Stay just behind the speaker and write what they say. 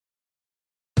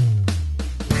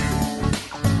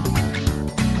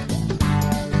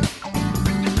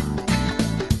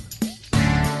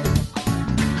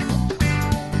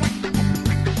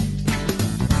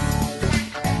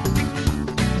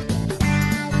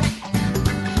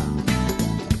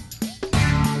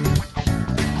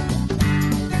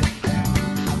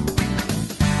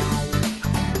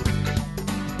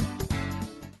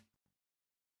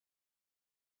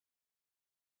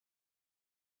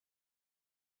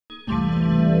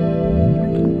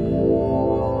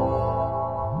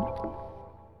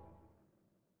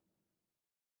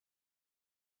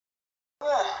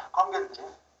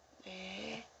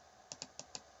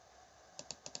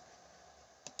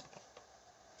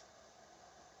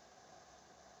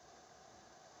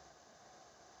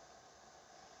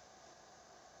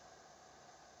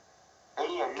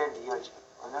ALLERG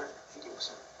오늘 이게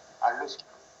무슨 알러지?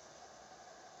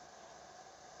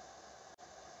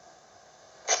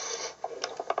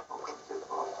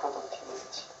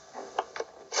 프로덕티비티.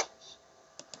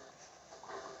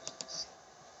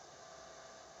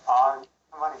 아,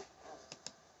 그 말이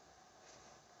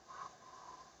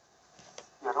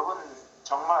여러분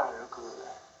정말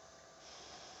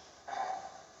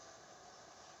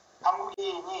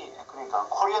한국인이 그러니까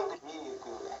코리안들이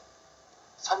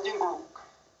선진국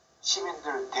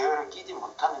시민들 대열에 끼지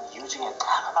못하는 이유 중에 딱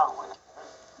하나가 뭐냐면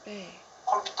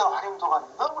컴퓨터 활용도가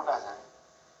너무 낮아요.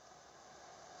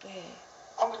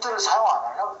 컴퓨터를 사용 안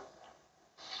하려고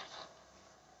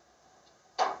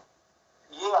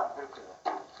이해가 안 될 거예요.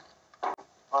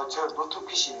 저 노트북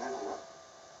PC 있는데요.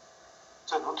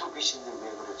 저 노트북 PC인데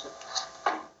왜 그러죠?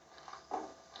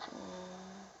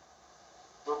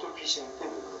 노트북 PC 있는데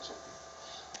왜 그러죠?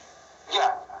 그게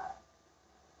아니라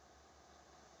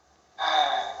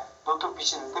노트북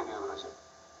PC 있는데 왜 그러죠?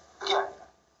 그게 아니라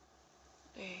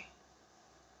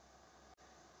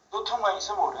노트북만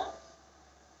있으면 뭐래?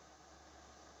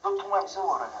 노트북만 있으면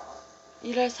뭐라냐고?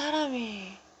 일할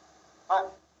사람이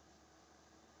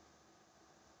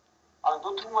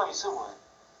노트북만 있으면 뭐해?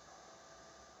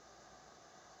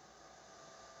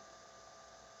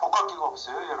 복합기가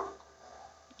없어요, 여러분들.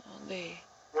 네.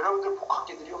 여러분들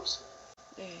복합기들이 없어요.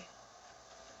 네.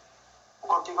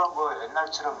 복합기가 뭐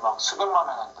옛날처럼 막 수백만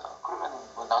원 한다.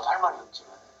 그러면 뭐 나도 할 말이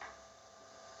없지만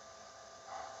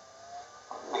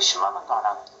몇십만 원도 안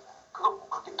하는 거야. 그거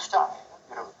복합기 투자 안 해요,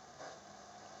 여러분.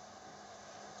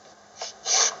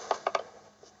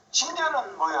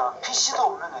 심지어는 PC도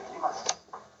없는 애들이 많아요.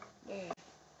 네.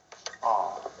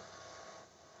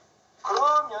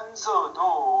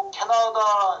 그러면서도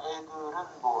캐나다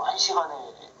애들은 뭐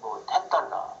 1시간에 뭐 $10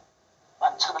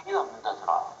 11,000원이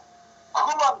넘는다더라.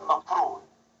 그것만 막 부러워.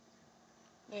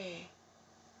 네.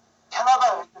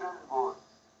 캐나다 애들은 뭐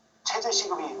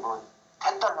최저시급이 뭐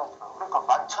 $10더라.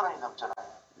 그러니까 11,000원이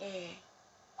넘잖아요. 네.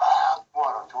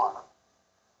 좋아라, 좋아라.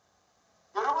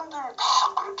 여러분들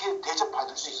다 그렇게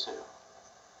대접받을 수 있어요.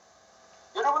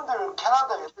 여러분들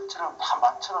캐나다 애들처럼 다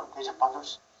 11,000원 대접받을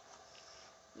수 있어요.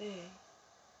 네.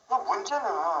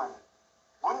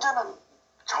 문제는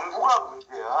정부가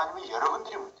문제야? 아니면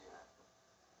여러분들이 문제야?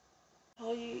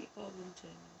 저희가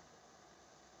문제예요.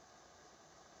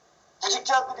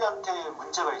 구직자들한테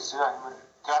문제가 있어요? 아니면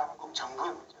대한민국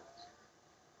정부의 문제가 있어요?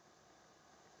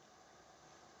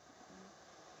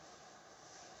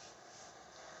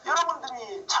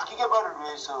 여러분들이 자기 개발을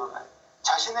위해서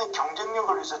자신의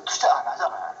경쟁력을 위해서 투자 안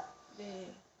하잖아요.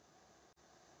 네.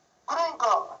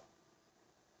 그러니까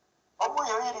업무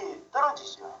효율이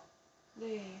떨어지죠.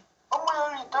 네. 업무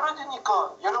효율이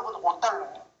떨어지니까 여러분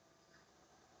 $5.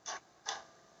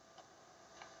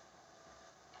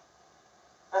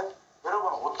 네?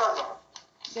 여러분 $5.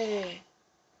 네.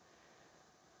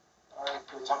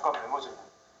 잠깐 메모 좀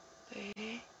해.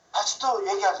 네. 다시 또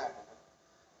얘기하자면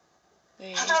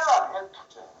네. 투자를 안 해,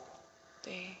 투자.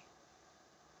 네.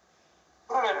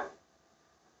 그러면은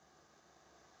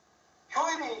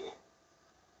효율이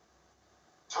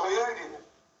저효율이 돼.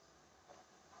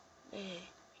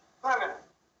 네. 그러면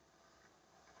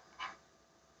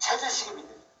최저시급이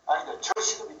돼. 아니다,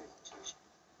 저시급이 돼. 저시급.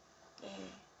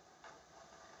 네.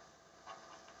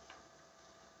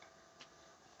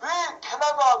 왜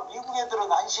캐나다, 미국 애들은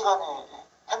 1시간에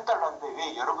 $10인데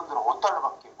왜 여러분들은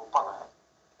 $5밖에 못 받아요?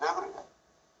 왜 그러냐?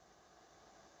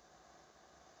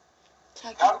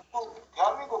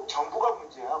 대한민국 정부가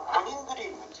문제야. 본인들이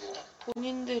문제야.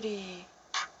 본인들이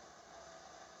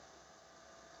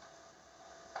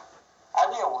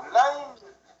아니 온라인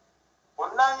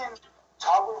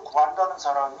잡을 구한다는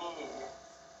사람이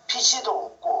PC도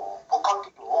없고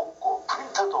복합기도 없고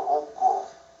프린터도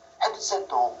없고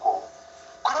헤드셋도 없고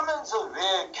그러면서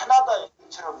왜 캐나다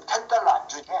애들처럼 $10 안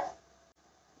주냐?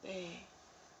 네.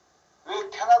 왜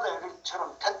캐나다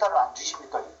애들처럼 $10 안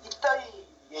주십니까?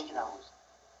 이따위 얘기를 하고 있어요.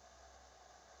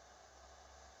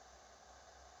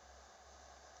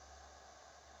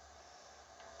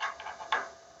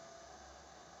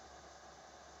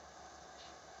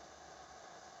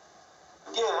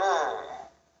 이게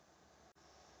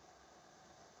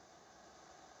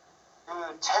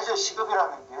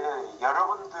최저시급이라는 게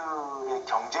여러분들의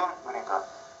경쟁, 그러니까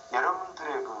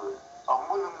여러분들의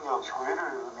업무 능력,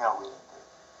 효율을 의미하고 있는데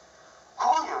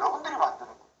그거 여러분들이 만드는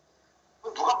거예요.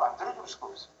 그거 누가 만들어줄 수가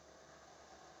없어요.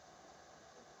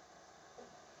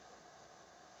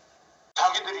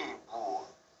 자기들이 뭐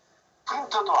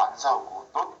프린터도 안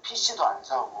사오고 PC도 안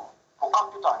사오고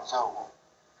복합기도 안 사오고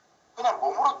그냥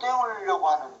몸으로 때우려고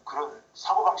하는 그런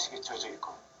사고방식에 젖어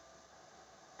있고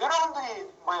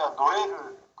여러분들이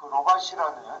노예를 그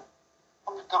로봇이라는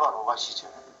컴퓨터가 로봇이죠.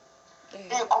 이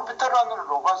네. 컴퓨터라는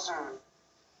로봇을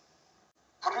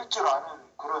부릴 줄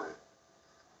아는 그런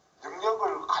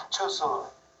능력을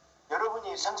갖춰서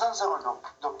여러분이 생산성을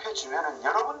높여주면은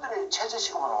여러분들의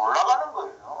최저시급은 올라가는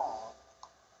거예요.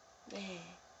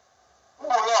 네.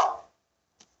 뭐야?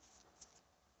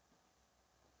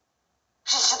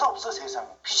 PC도 없어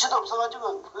세상에. PC도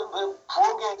없어가지고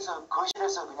부엌에서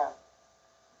거실에서 그냥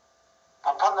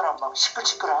밥하느라 막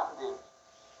시끌시끌 하는데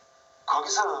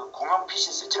거기서 공용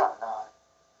PC 쓰질 않나.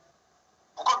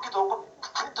 북악기도 없고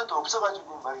프린터도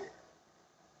없어가지고 말이에요.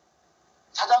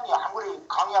 사장이 아무리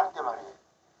강의할 때 말이에요.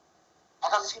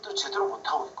 받아쓰기도 제대로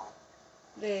못하고 있고.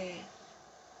 네.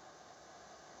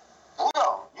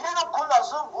 뭐야? 이래놓고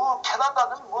나서 뭐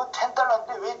캐나다는 뭐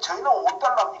 10달러인데 왜 저희는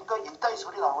 5달러입니까? 이따위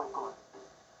소리 나고 있고.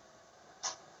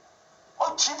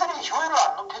 지들이 효율을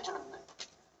안 높여주는데.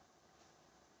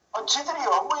 지들이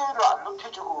업무 효율을 안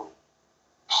높여주고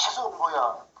계속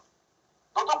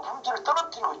노동 품질을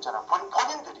떨어뜨리고 있잖아.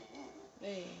 본인들이.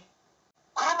 네.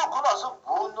 그래놓고 나서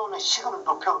뭔 놈의 시급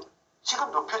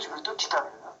높여주길 또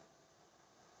기다려요.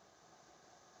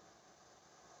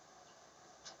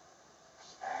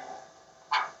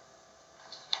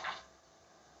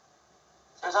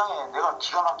 세상에 내가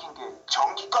기가 막힌 게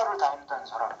전기과를 다닌다는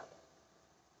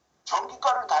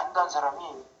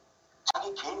사람이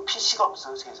자기 개인 PC가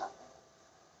없어요, 세상에.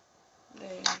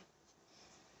 네.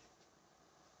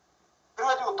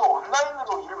 그래가지고 또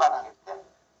온라인으로 일만 하겠대.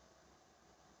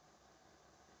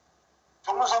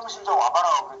 종로사무실 좀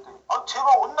와봐라 그랬더니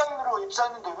제가 온라인으로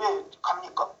입사했는데 왜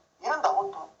갑니까?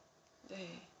 이런다고 또.